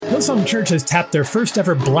Hillsong Church has tapped their first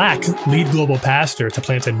ever Black lead global pastor to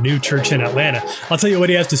plant a new church in Atlanta. I'll tell you what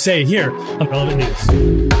he has to say here on Relevant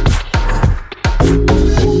News.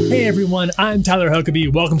 Hey everyone, I'm Tyler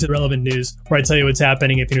Huckabee. Welcome to the Relevant News, where I tell you what's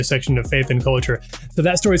happening at the intersection of faith and culture. So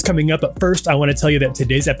that story's coming up, but first I want to tell you that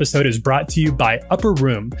today's episode is brought to you by Upper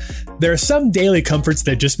Room. There are some daily comforts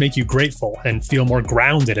that just make you grateful and feel more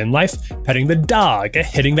grounded in life. Petting the dog,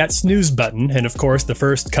 hitting that snooze button, and of course the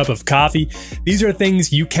first cup of coffee. These are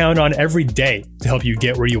things you count on every day to help you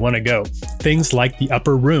get where you want to go. Things like the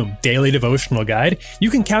Upper Room Daily Devotional Guide. You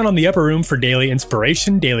can count on the Upper Room for daily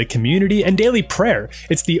inspiration, daily community, and daily prayer.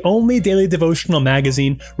 It's the only daily devotional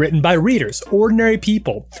magazine written by readers, ordinary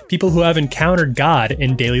people who have encountered God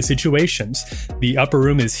in daily situations. The Upper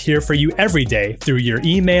Room is here for you every day through your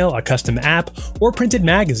email, a custom app, or printed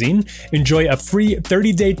magazine. Enjoy a free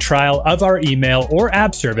 30-day trial of our email or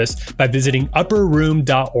app service by visiting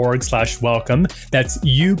upperroom.org/welcome. That's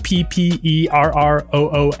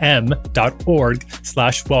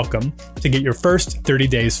upperroom.org/welcome to get your first 30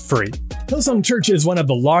 days free. Hillsong Church is one of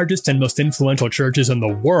the largest and most influential churches in the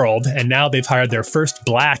world, and now they've hired their first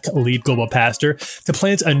Black lead global pastor to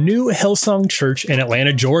plant a new Hillsong Church in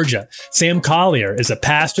Atlanta, Georgia. Sam Collier is a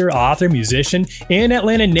pastor, author, musician, and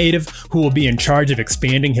Atlanta native who will be in charge of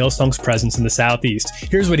expanding Hillsong's presence in the Southeast.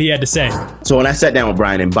 Here's what he had to say. So when I sat down with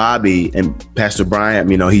Brian and Bobby and Pastor Brian,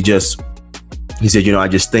 he said, I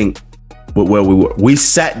just think where we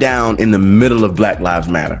sat down in the middle of Black Lives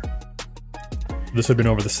Matter. This would have been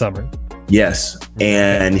over the summer. Yes.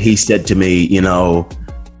 And he said to me,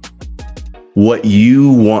 what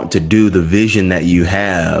you want to do, the vision that you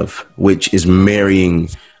have, which is marrying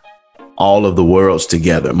all of the worlds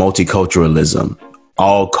together, multiculturalism,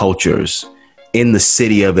 all cultures in the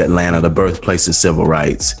city of Atlanta, the birthplace of civil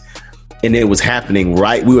rights. And it was happening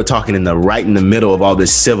we were talking in the middle of all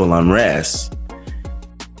this civil unrest.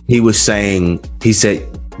 He said,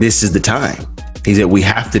 this is the time. He said, we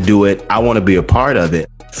have to do it. I want to be a part of it.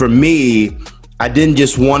 For me, I didn't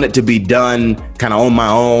just want it to be done kind of on my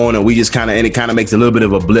own, and it kind of makes a little bit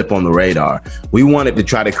of a blip on the radar. We wanted to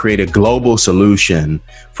try to create a global solution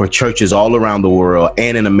for churches all around the world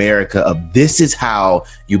and in America of this is how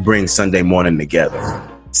you bring Sunday morning together.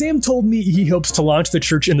 Sam told me he hopes to launch the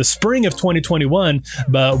church in the spring of 2021,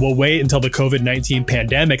 but will wait until the COVID-19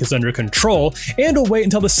 pandemic is under control, and will wait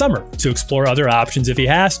until the summer to explore other options if he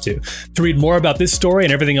has to. To read more about this story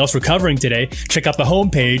and everything else we're covering today, check out the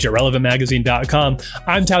homepage at relevantmagazine.com.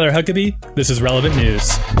 I'm Tyler Huckabee. This is Relevant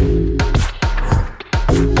News.